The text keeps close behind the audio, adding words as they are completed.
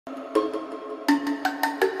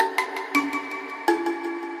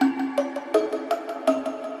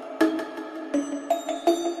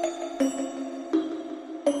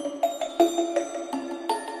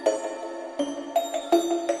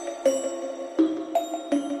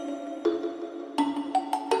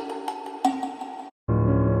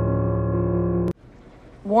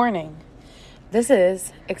Warning, this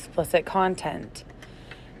is explicit content.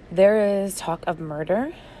 There is talk of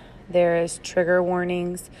murder. There is trigger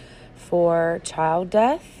warnings for child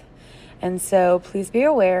death. And so please be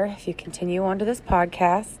aware if you continue onto this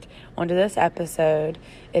podcast, onto this episode,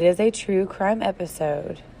 it is a true crime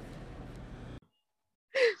episode.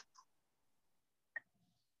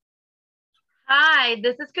 Hi,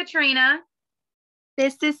 this is Katrina.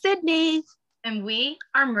 This is Sydney. And we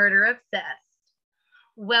are Murder Obsessed.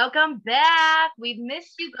 Welcome back. We've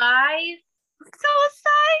missed you guys. I'm so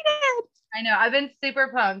excited. I know. I've been super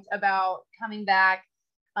pumped about coming back.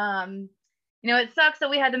 It sucks that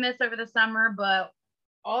we had to miss over the summer, but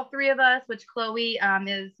all three of us, which Chloe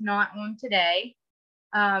is not on today,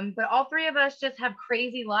 but all three of us just have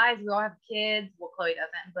crazy lives. We all have kids. Well, Chloe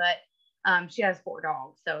doesn't, but she has 4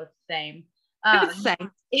 dogs, so it's the same.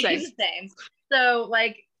 Same. It's the same. So,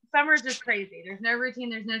 summer's just crazy. There's no routine.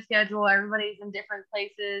 There's no schedule. Everybody's in different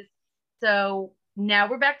places. So now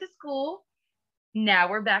we're back to school. Now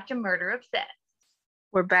we're back to Murder Obsessed.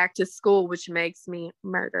 We're back to school, which makes me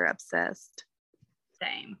murder obsessed.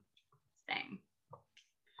 Same.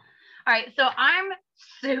 All right. So I'm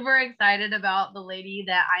super excited about the lady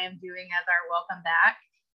that I am doing as our welcome back.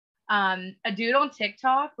 A dude on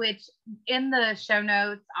TikTok, which in the show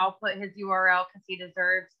notes, I'll put his URL because he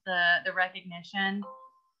deserves the recognition.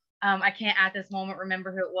 I can't at this moment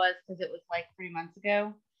remember who it was because it was 3 months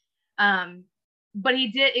ago. But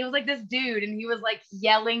it was this dude and he was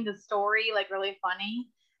yelling the story really funny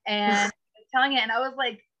and telling it. And I was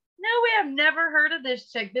like, no way, I've never heard of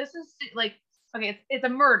this chick. This is okay, it's a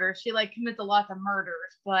murder. She commits a lot of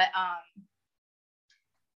murders, but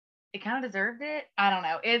it kind of deserved it. I don't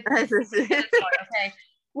know. It's okay.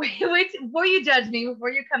 Wait, before you judge me,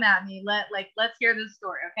 before you come at me, let's hear this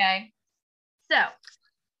story, okay? So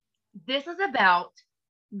this is about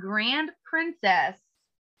Grand Princess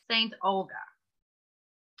Saint Olga.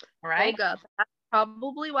 All right. Olga. That's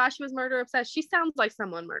probably why she was murder obsessed. She sounds like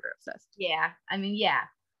someone murder obsessed. Yeah. Yeah.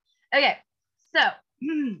 Okay. So,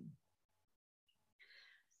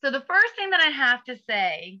 so the first thing that I have to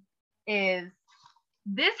say is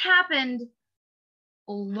this happened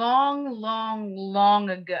long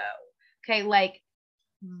ago. Okay.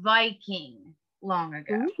 Viking long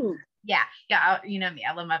ago. Ooh. Yeah. You know me.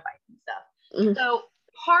 I love my Viking stuff. Mm-hmm. So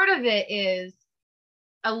part of it is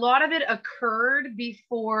a lot of it occurred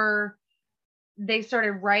before they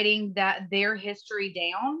started writing their history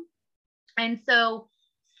down. And so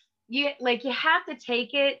you have to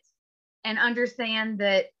take it and understand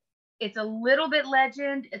that it's a little bit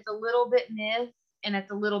legend, it's a little bit myth, and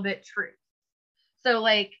it's a little bit truth. So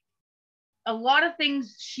a lot of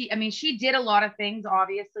things she did a lot of things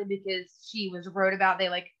obviously because she was wrote about. They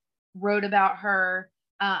wrote about her.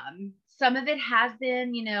 Some of it has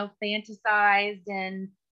been, fantasized and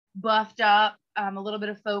buffed up, a little bit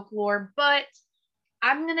of folklore, but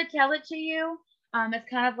I'm going to tell it to you. It's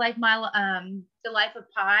kind of like my, The Life of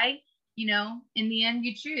Pi, in the end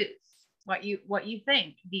you choose what you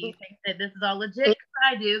think. Do you think that this is all legit?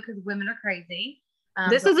 I do, because women are crazy.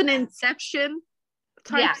 This is an Inception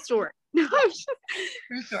type story.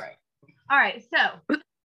 True story. All right. So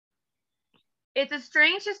it's a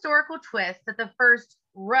strange historical twist that the first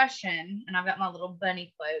Russian, and I've got my little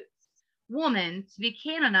bunny quotes, woman to be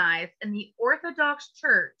canonized in the Orthodox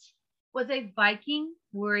Church was a Viking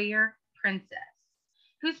warrior princess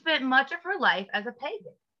who spent much of her life as a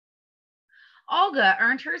pagan. Olga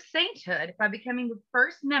earned her sainthood by becoming the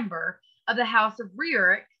first member of the House of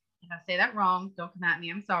Rurik. If I say that wrong, don't come at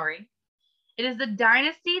me, I'm sorry. It is the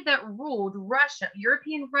dynasty that ruled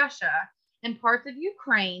European Russia, and parts of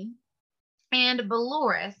Ukraine and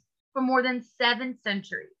Belarus for more than 7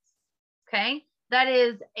 centuries. Okay, that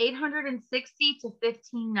is 860 to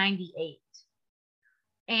 1598.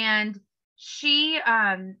 And she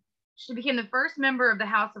became the first member of the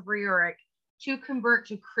House of Rurik to convert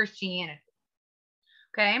to Christianity.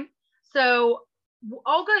 Okay, so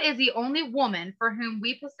Olga is the only woman for whom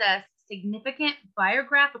we possess significant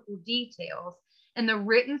biographical details in the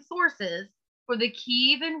written sources for the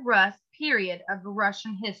Kievan Rus period of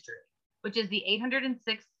Russian history, which is the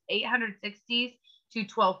 860s to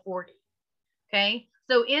 1240. Okay,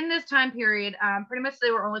 so in this time period, pretty much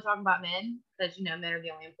they were only talking about men because men are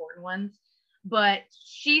the only important ones. But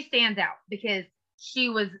she stands out because she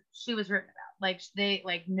was written about. Like they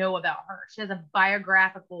like know about her. She has a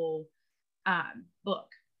biographical book.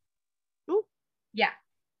 Ooh. Yeah.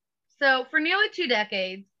 So for nearly 2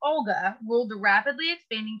 decades, Olga ruled the rapidly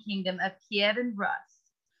expanding kingdom of Kiev and Rus,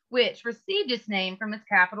 which received its name from its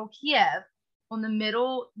capital, Kiev, on the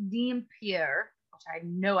middle Dnieper, which I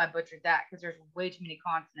know I butchered that because there's way too many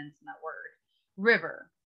consonants in that word, river,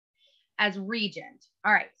 as regent.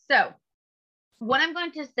 All right, so what I'm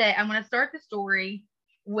going to say, I'm going to start the story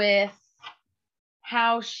with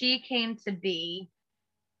how she came to be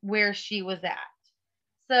where she was at.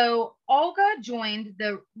 So Olga joined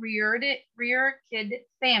the Ryukid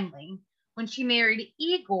family when she married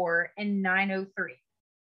Igor in 903.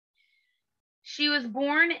 She was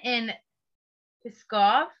born in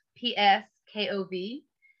Pskov, Pskov,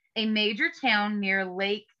 a major town near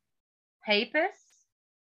Lake Peipus,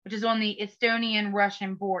 which is on the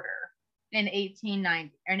Estonian-Russian border in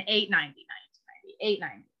 1890 or in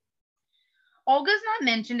 890. Olga's not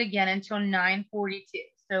mentioned again until 942,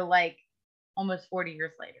 so like almost 40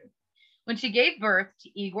 years later, when she gave birth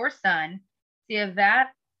to Igor's son,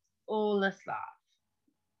 Sviatoslav,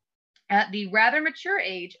 at the rather mature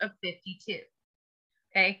age of 52.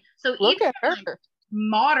 Okay, so Look even at her. like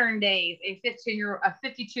modern days, a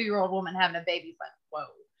 52-year-old woman having a baby is like, whoa.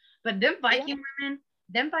 But them Viking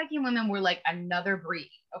women were like another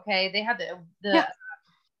breed. Okay, they had the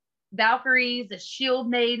Valkyries, the shield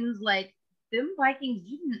maidens, like them Vikings.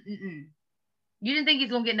 You didn't think he's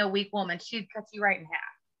gonna get no weak woman. She'd cut you right in half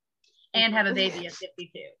and have a baby at 52.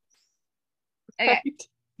 Okay. Right.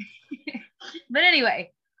 But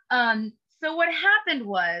anyway, so what happened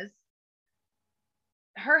was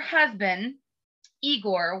her husband,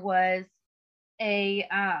 Igor, was he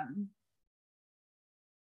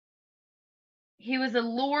was a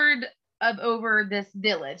lord of over this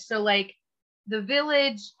village. So like the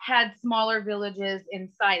village had smaller villages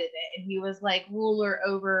inside of it, and he was like ruler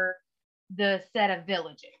over the set of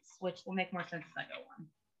villages, which will make more sense as I go on.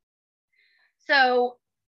 So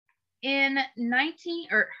in 19,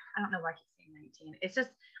 or I don't know why I keep saying 19. It's just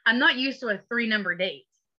I'm not used to a 3-number date,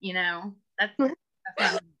 you know? That's not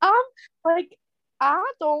Like I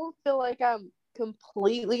don't feel like I'm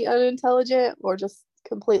completely unintelligent or just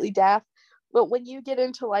completely daft, but when you get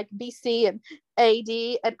into like BC and AD,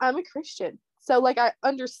 and I'm a Christian, so like I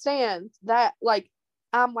understand that. Like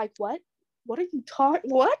I'm like, what are you talking?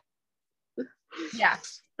 What? Yeah.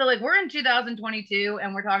 So like we're in 2022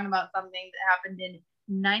 and we're talking about something that happened in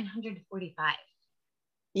 945.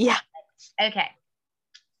 Yeah. Okay.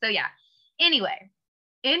 So yeah. Anyway,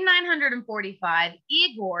 in 945,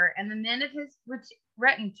 Igor and the men of his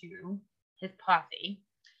retinue, his posse,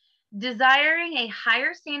 desiring a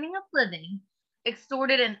higher standing of living,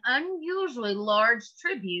 extorted an unusually large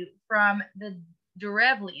tribute from the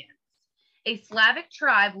Derevlians, a Slavic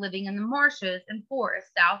tribe living in the marshes and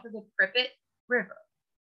forests south of the Pripyat River.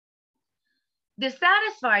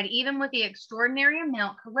 Dissatisfied even with the extraordinary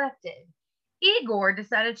amount collected, Igor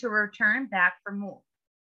decided to return back for more.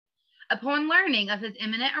 Upon learning of his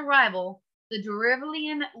imminent arrival, the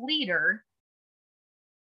Derevlian leader,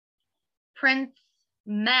 Prince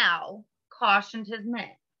Mal, cautioned his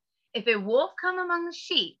men, if a wolf come among the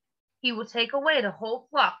sheep, he will take away the whole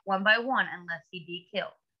flock one by one unless he be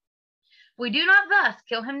killed. If we do not thus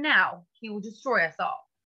kill him now, he will destroy us all.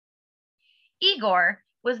 Igor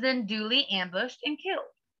was then duly ambushed and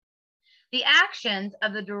killed. The actions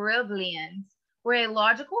of the Derevlians were a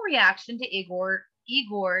logical reaction to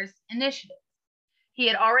Igor's initiative. He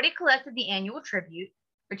had already collected the annual tribute.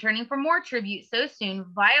 Returning for more tribute so soon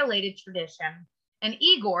violated tradition, and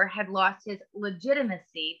Igor had lost his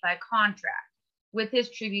legitimacy by contract with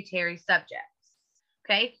his tributary subjects.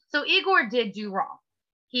 Okay, so Igor did do wrong.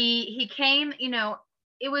 He came,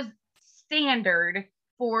 it was standard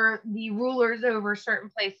for the rulers over certain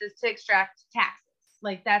places to extract taxes.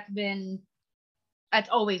 Like that's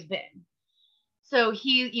always been. So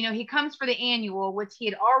he comes for the annual, which he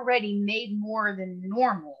had already made more than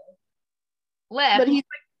normal. Left. But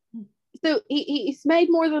he's made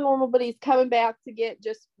more than normal, but he's coming back to get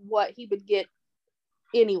just what he would get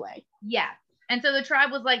anyway. Yeah. And so the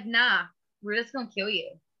tribe was like, nah, we're just going to kill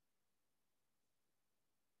you.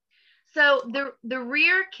 So the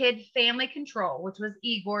Ryukid family control, which was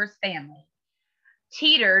Igor's family,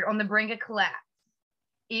 teetered on the brink of collapse.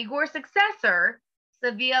 Igor's successor,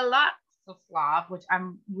 Sviatoslav, which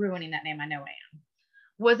I'm ruining that name, I know I am,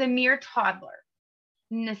 was a mere toddler,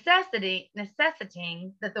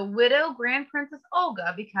 necessitating that the widow Grand Princess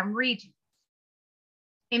Olga become regent.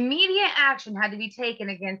 Immediate action had to be taken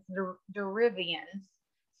against the Derevlians,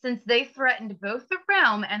 since they threatened both the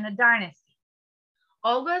realm and the dynasty.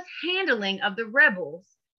 Olga's handling of the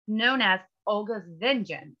rebels, known as Olga's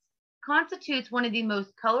vengeance constitutes one of the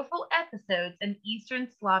most colorful episodes in Eastern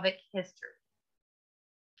Slavic history.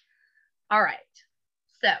 All right,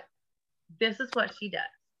 so this is what she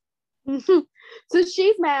does. So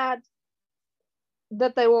she's mad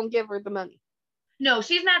that they won't give her the money. No,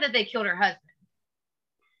 she's mad that they killed her husband.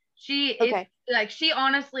 Okay. She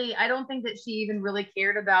honestly, I don't think that she even really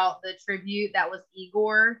cared about the tribute that was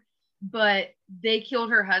Igor, but they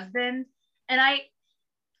killed her husband. And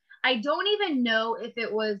I don't even know if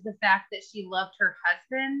it was the fact that she loved her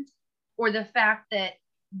husband or the fact that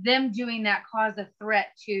them doing that caused a threat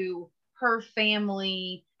to her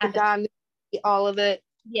family. All of it.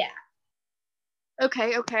 Yeah.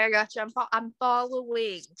 Okay, I got you. I'm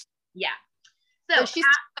following. Yeah. So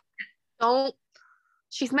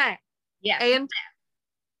she's mad. Yeah. And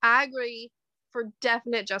I agree for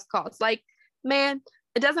definite just cause. Like, man,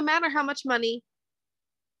 it doesn't matter how much money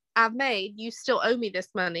I've made, you still owe me this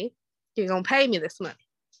money. You're gonna pay me this money.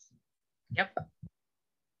 Yep.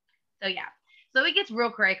 So yeah. So it gets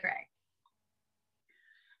real cray-cray.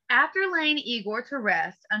 After laying Igor to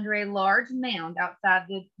rest under a large mound outside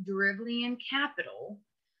the Derevlian capital,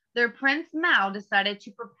 their Prince Mao decided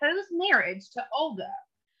to propose marriage to Olga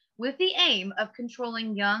with the aim of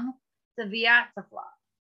controlling young Sviatoslav.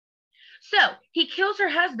 So he kills her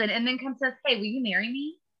husband and then comes and says, "Hey, will you marry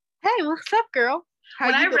me?" Hey, what's up, girl?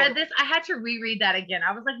 When I read this, I had to reread that again.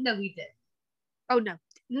 I was like, no, he didn't. Oh, no.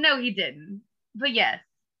 No, he didn't. But yes,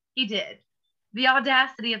 he did. The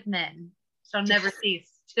audacity of men shall never cease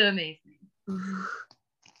to amaze me.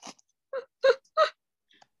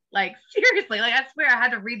 Like, seriously, like, I swear I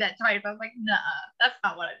had to read that twice. I was like, nah, that's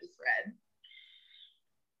not what I just read.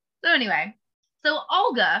 So anyway, so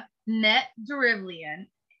Olga met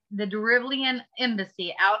the Derevlian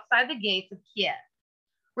embassy outside the gates of Kiev,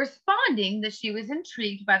 responding that she was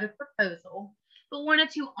intrigued by the proposal, but wanted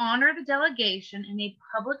to honor the delegation in a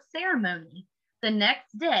public ceremony the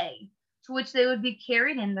next day, to which they would be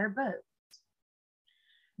carried in their boats.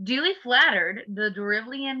 Duly flattered, the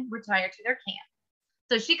Derevlian retired to their camp.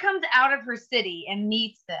 So she comes out of her city and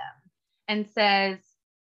meets them and says,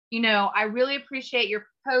 I really appreciate your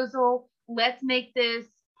proposal. Let's make this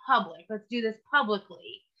public. Let's do this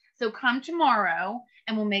publicly. So come tomorrow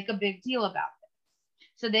and we'll make a big deal about this.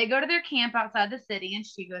 So they go to their camp outside the city and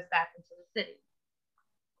she goes back into the city.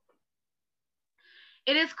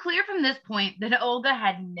 It is clear from this point that Olga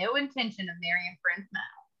had no intention of marrying Prince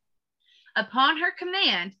Mao. Upon her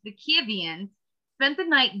command, the Kievians spent the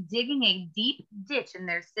night digging a deep ditch in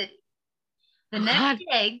their city. The next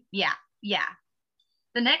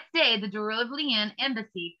day, the Derevlian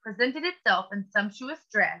embassy presented itself in sumptuous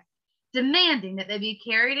dress, demanding that they be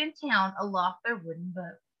carried in town aloft their wooden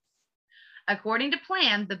boats. According to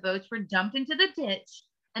plan, the boats were dumped into the ditch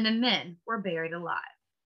and the men were buried alive.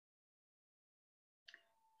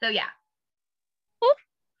 So yeah.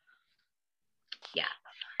 Yeah.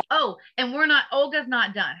 Oh, and Olga's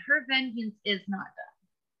not done. Her vengeance is not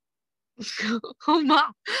done. Oh,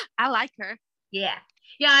 Mom, I like her. Yeah.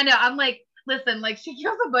 Yeah, I know. I'm like, listen, like she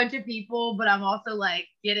kills a bunch of people, but I'm also like,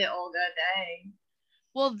 get it, Olga, dang.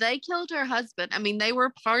 Well, they killed her husband. I mean, they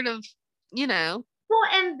were part of, Well,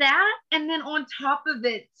 and then on top of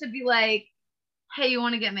it, to be like, hey, you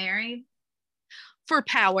want to get married? For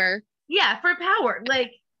power. Yeah, for power.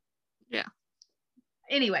 Like, yeah.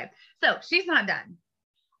 Anyway, so she's not done.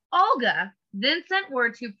 Olga then sent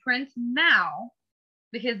word to Prince Mao,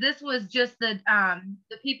 because this was just the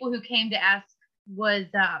people who came to ask was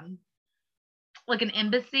like an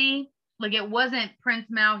embassy. Like it wasn't Prince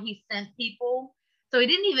Mao, he sent people. So he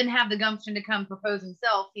didn't even have the gumption to come propose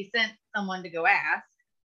himself. He sent someone to go ask.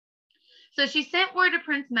 So she sent word to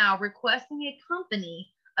Prince Mao requesting a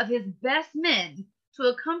company of his best men to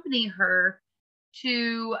accompany her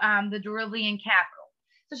to the Derevlian capital.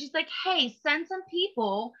 So she's like, hey, send some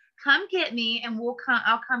people, come get me, and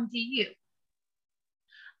I'll come to you.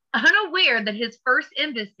 Unaware that his first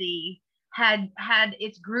embassy had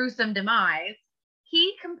its gruesome demise,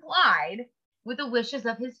 he complied with the wishes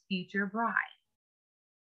of his future bride.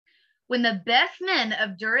 When the best men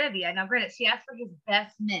of Derevia, now granted, she asked for his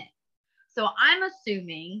best men. So I'm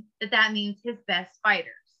assuming that means his best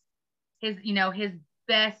fighters, his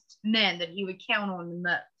best men that he would count on the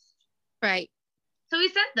most. Right. So he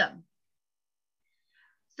sent them.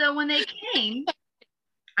 So when they came,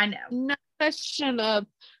 I know. No question of,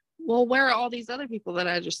 well, where are all these other people that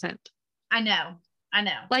I just sent? I know.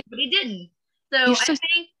 Like, but he didn't. So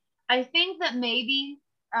I think that maybe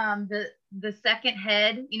the second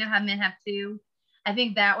head, you know how men have two, I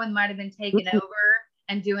think that one might have been taken over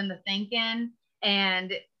and doing the thinking,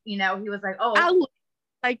 and he was like, oh,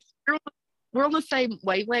 we're on the same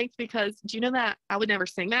wavelength, because do you know that I would never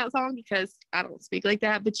sing that song because I don't speak like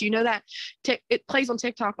that, but you know that it plays on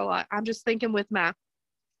TikTok a lot. I'm just thinking with my,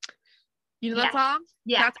 you know that song?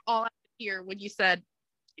 Yeah. That's all I could hear when you said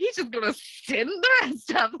he's just gonna sing the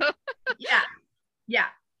rest of them. Yeah.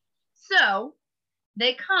 So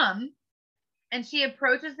they come and she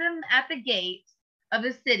approaches them at the gate of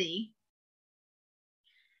the city.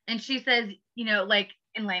 And she says, you know, like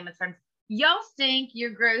in layman's terms, y'all stink, you're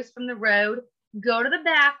gross from the road. Go to the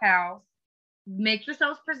bathhouse, make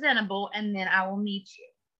yourselves presentable, and then I will meet you.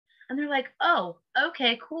 And they're like, oh,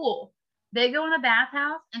 okay, cool. They go in the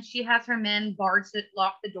bathhouse, and she has her men barge it,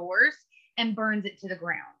 lock the doors, and burns it to the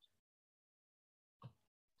ground.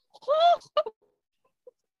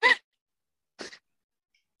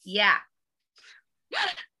 Yeah.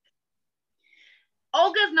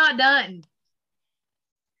 Olga's not done.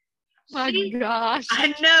 My gosh.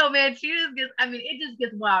 I know, man. She just gets, I mean, it just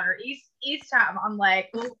gets wilder. Each time I'm like,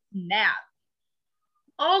 oh, snap.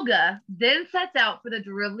 Olga then sets out for the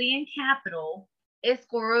Derivlian capital,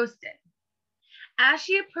 Iskorostan. As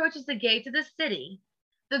she approaches the gates of the city,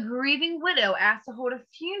 the grieving widow asks to hold a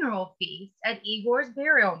funeral feast at Igor's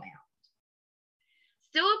burial mound.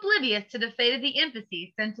 Still oblivious to the fate of the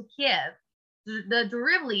embassy sent to Kiev, the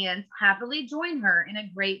Derivlians happily join her in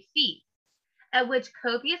a great feast, at which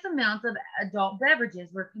copious amounts of adult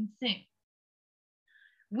beverages were consumed.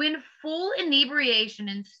 When full inebriation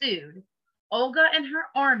ensued, Olga and her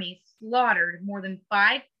army slaughtered more than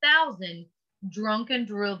 5,000 drunken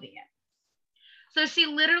Derivlians. So she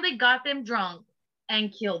literally got them drunk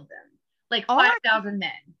and killed them, like 5,000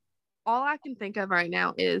 men. All I can think of right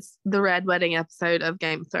now is the Red Wedding episode of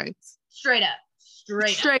Game of Thrones. Straight up.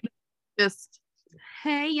 Just,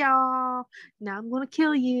 hey, y'all, now I'm going to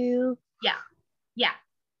kill you. Yeah.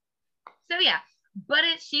 So, yeah, but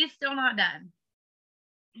she's still not done.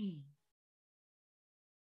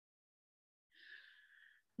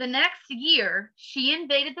 The next year, she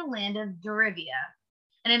invaded the land of Derivia,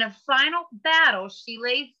 and in a final battle, she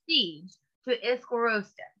laid siege to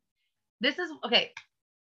Iskorostan. This is, okay,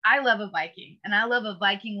 I love a Viking, and I love a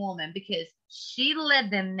Viking woman because she led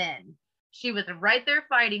them men. She was right there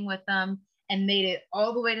fighting with them and made it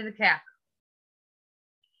all the way to the capital.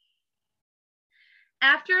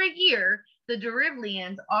 After a year, the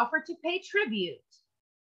Derivlians offered to pay tribute,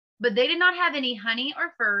 but they did not have any honey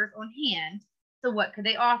or furs on hand, so what could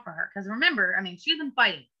they offer her? Because remember, I mean, she's been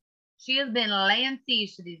fighting. She has been laying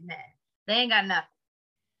siege to these men. They ain't got nothing.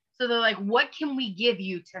 So they're like, what can we give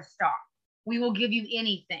you to stop? We will give you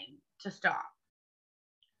anything to stop.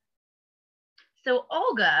 So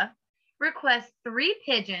Olga requests 3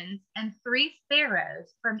 pigeons and 3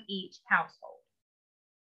 sparrows from each household.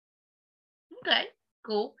 Okay,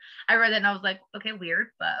 cool. I read that and I was like, okay, weird,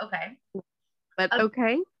 but okay. But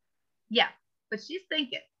okay. Yeah, but she's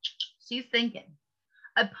thinking.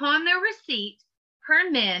 Upon their receipt,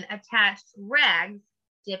 her men attached rags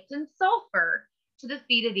dipped in sulfur to the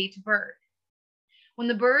feet of each bird. When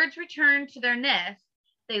the birds returned to their nests,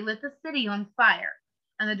 they lit the city on fire,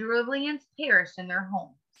 and the Derivlians perished in their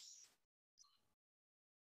homes.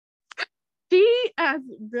 She has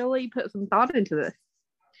really put some thought into this.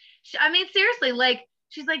 I mean, seriously, like,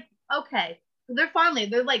 she's like, okay. They're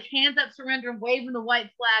like hands up, surrender, waving the white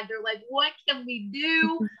flag. They're like, what can we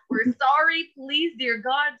do? We're sorry, please, dear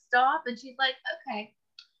God, stop. And she's like, okay,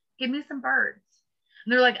 give me some birds.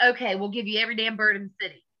 And they're like, okay, we'll give you every damn bird in the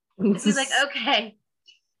city. And she's like, okay,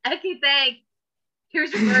 thanks.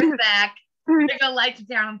 Here's your birds back. They're gonna light the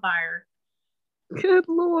town on fire. Good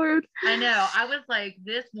Lord. I know. I was like,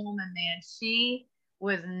 this woman, man, she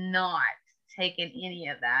was not taking any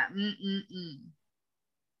of that.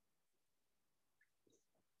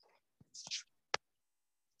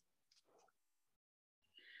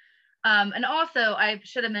 And also, I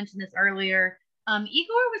should have mentioned this earlier. Igor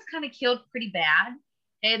was kind of killed pretty bad.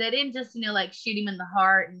 Okay, they didn't just, like shoot him in the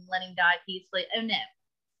heart and let him die peacefully. Oh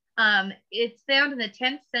no. It's found in the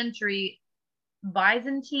 10th century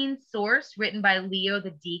Byzantine source written by Leo the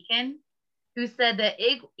Deacon, who said that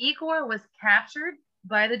Igor was captured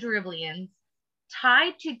by the Derivlians,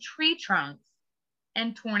 tied to tree trunks,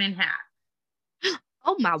 and torn in half.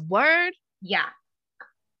 Oh my word. Yeah.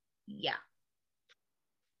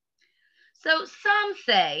 So some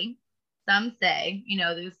say, those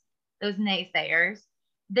naysayers,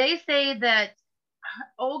 they say that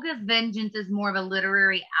Olga's vengeance is more of a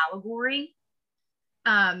literary allegory,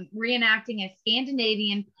 reenacting a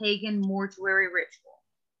Scandinavian pagan mortuary ritual.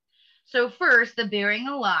 So first, the burying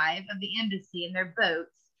alive of the embassy in their boats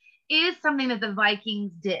is something that the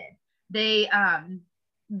Vikings did. They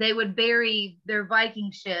would bury their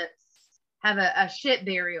Viking ships, have a ship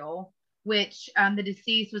burial which the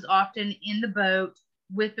deceased was often in the boat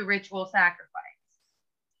with the ritual sacrifice.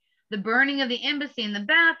 The burning of the embassy in the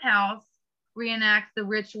bathhouse reenacts the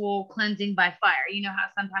ritual cleansing by fire. You know how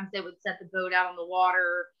sometimes they would set the boat out on the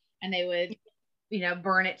water and they would,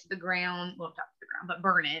 burn it to the ground. Well, not to the ground, but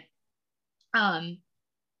burn it. And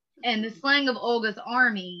the slaying of Olga's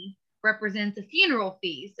army represents a funeral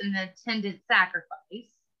feast and an attendant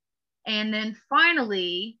sacrifice. And then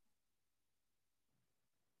finally,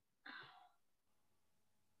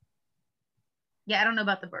 I don't know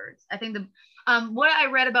about the birds. I think what I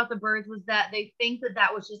read about the birds was that they think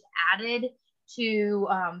that was just added to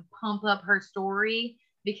pump up her story,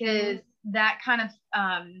 because that kind of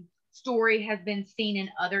story has been seen in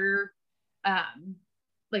other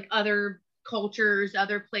other cultures,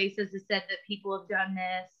 other places. It said that people have done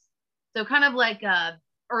this. So kind of like a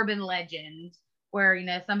urban legend where,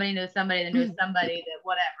 somebody knows somebody that knows somebody that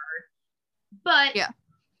whatever. But yeah,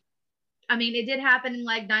 I mean, it did happen in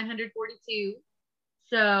like 942.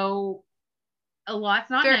 So a lot's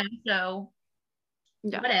not known. So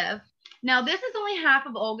whatever. Now, this is only half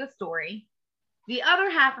of Olga's story. The other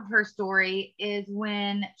half of her story is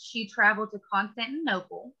when she traveled to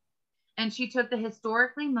Constantinople and she took the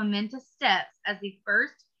historically momentous steps as the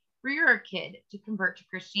first Freer kid to convert to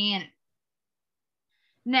Christianity.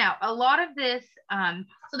 Now, a lot of this,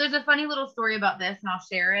 so there's a funny little story about this, and I'll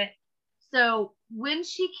share it. So when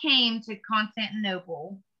she came to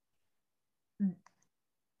Constantinople,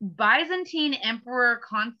 Byzantine Emperor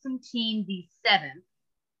Constantine VII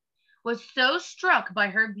was so struck by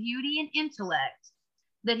her beauty and intellect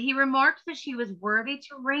that he remarked that she was worthy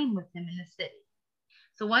to reign with him in the city.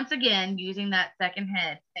 So once again, using that second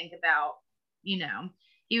head, think about,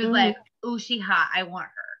 he was like, "Ooh, she hot, I want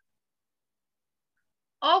her."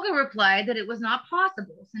 Olga replied that it was not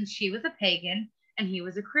possible since she was a pagan and he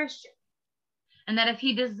was a Christian, and that if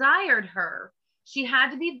he desired her, she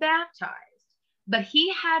had to be baptized, but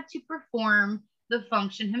he had to perform the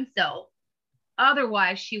function himself.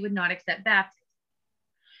 Otherwise, she would not accept baptism.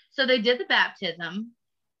 So they did the baptism,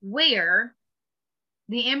 where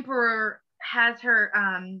the emperor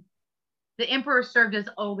the emperor served as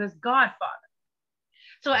Olga's godfather.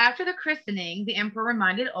 So after the christening, the emperor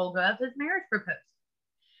reminded Olga of his marriage proposal.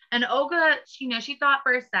 And Olga, she thought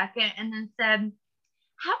for a second and then said,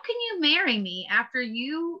 "How can you marry me after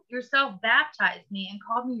you yourself baptized me and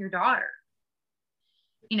called me your daughter?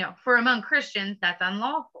 For among Christians, that's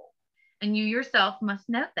unlawful. And you yourself must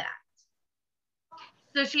note that."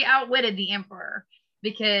 So she outwitted the emperor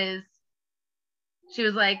because she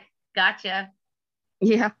was like, "Gotcha."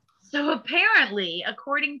 Yeah. So apparently,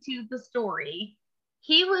 according to the story,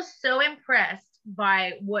 he was so impressed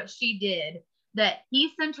by what she did that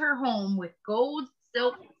he sent her home with gold,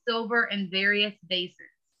 silk, silver, and various vases.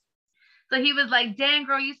 So he was like, "Dang,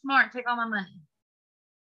 girl, you smart. Take all my money."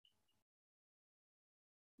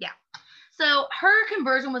 Yeah. So her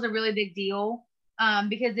conversion was a really big deal,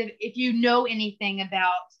 because if you know anything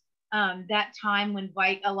about that time when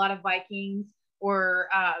a lot of Vikings were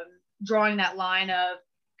drawing that line of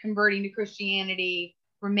converting to Christianity,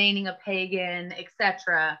 remaining a pagan,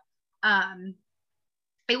 etc.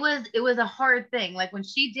 It was a hard thing. Like when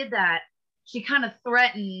she did that, she kind of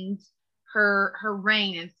threatened her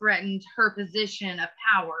reign and threatened her position of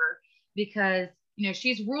power, because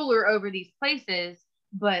she's ruler over these places,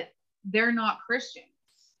 but they're not Christians,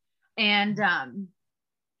 and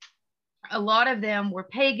a lot of them were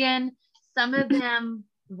pagan. Some of them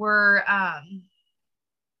were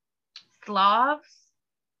Slavs.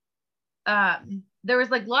 There was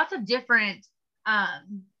like lots of different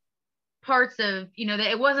parts of, that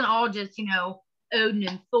it wasn't all just, Odin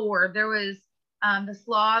and Thor. There was the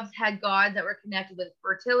Slavs had gods that were connected with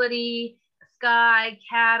fertility, the sky,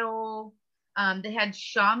 cattle. They had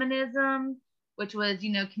shamanism, which was,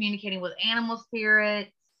 communicating with animal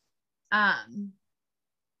spirits. The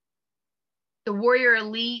warrior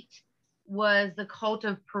elite was the cult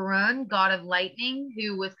of Perun, god of lightning,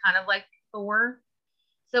 who was kind of like Thor.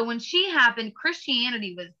 So when she happened,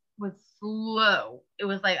 Christianity was slow. It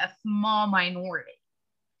was like a small minority.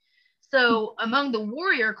 So among the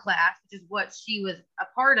warrior class, which is what she was a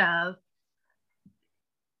part of,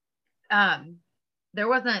 there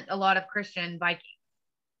wasn't a lot of Christian Vikings.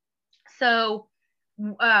 So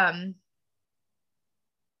when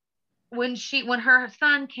her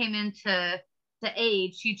son came into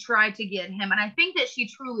age, she tried to get him, and I think that she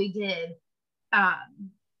truly did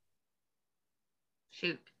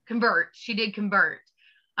convert. She did convert,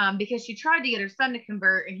 because she tried to get her son to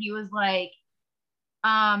convert, and he was like,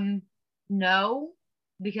 no,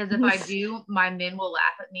 because if I do, my men will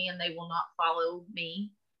laugh at me and they will not follow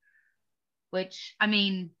me. Which, I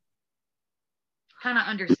mean, kind of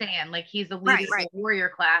understand. Like, he's the leader Right. of the warrior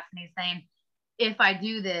class, and he's saying, if I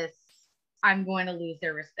do this, I'm going to lose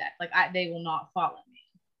their respect. Like, they will not follow me.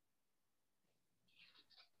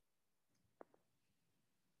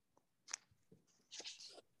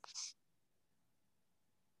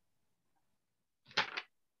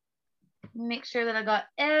 Make sure that I got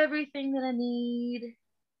everything that I need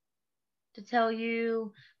to tell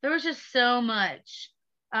you. There was just so much.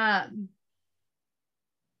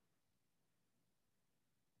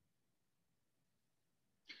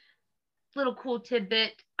 Little cool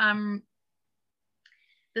tidbit. The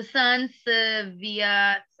son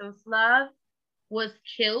Sviatoslav was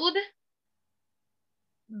killed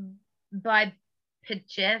by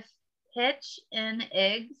Pitch and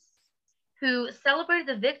Eggs, who celebrated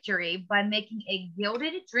the victory by making a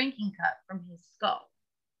gilded drinking cup from his skull.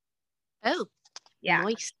 Oh, yeah,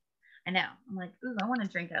 nice. I know. I'm like, ooh, I want to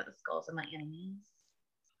drink out of the skulls of my enemies.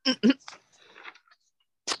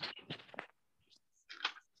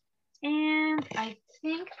 And I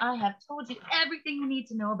think I have told you everything you need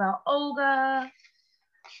to know about Olga.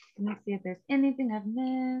 Let me see if there's anything I've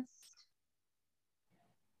missed.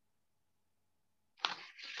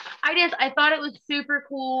 I thought it was super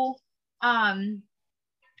cool.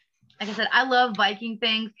 Like I said, I love Viking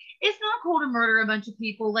things. It's not cool to murder a bunch of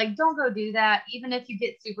people. Like, don't go do that. Even if you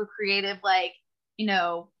get super creative, like, you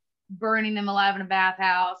know, burning them alive in a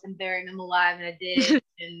bathhouse and burying them alive in a ditch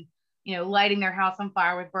and, you know, lighting their house on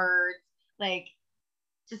fire with birds. Like,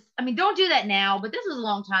 just, I mean, don't do that now, but this was a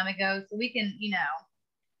long time ago. So we can, you know.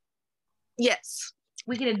 Yes.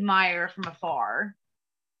 We can admire from afar.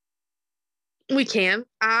 We can.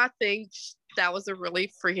 I think that was a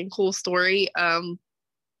really freaking cool story. I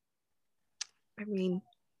mean,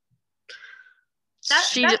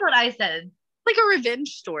 that's what I said. Like a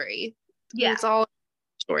revenge story. Yeah. It's all a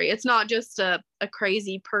story. It's not just a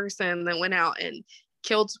crazy person that went out and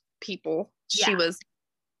killed people. Yeah. She was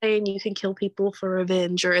saying you can kill people for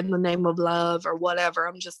revenge or in the name of love or whatever.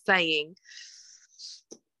 I'm just saying.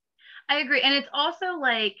 I agree. And it's also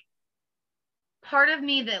like, part of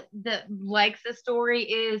me that likes the story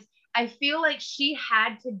is I feel like she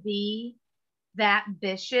had to be that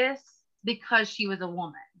vicious because she was a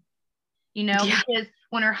woman, you know, because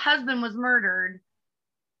when her husband was murdered,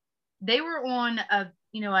 they were on a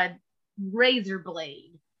razor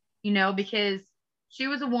blade, you know, because she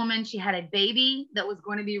was a woman. She had a baby that was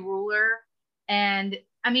going to be ruler. And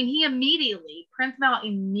I mean, Prince Mal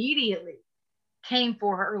immediately came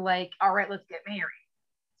for her, like, all right, let's get married.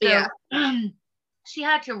 So, yeah. She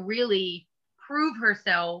had to really prove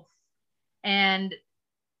herself, and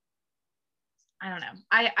I don't know.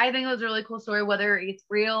 I think it was a really cool story, whether it's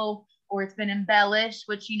real or it's been embellished,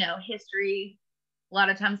 which, you know, history, a lot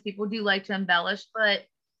of times people do like to embellish, but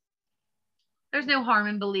there's no harm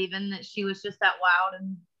in believing that she was just that wild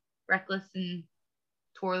and reckless and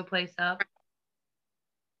tore the place up.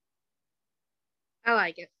 I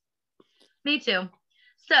like it. Me too.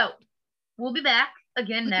 So we'll be back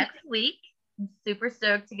again next week. I'm super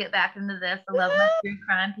stoked to get back into this. I love my true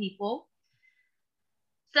crime people.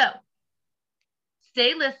 So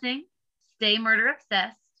stay listening, stay murder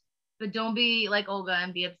obsessed, but don't be like Olga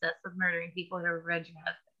and be obsessed with murdering people who have revenge your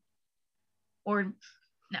husband. Or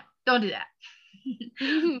no, don't do that.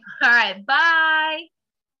 All right, bye.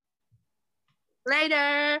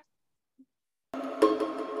 Later.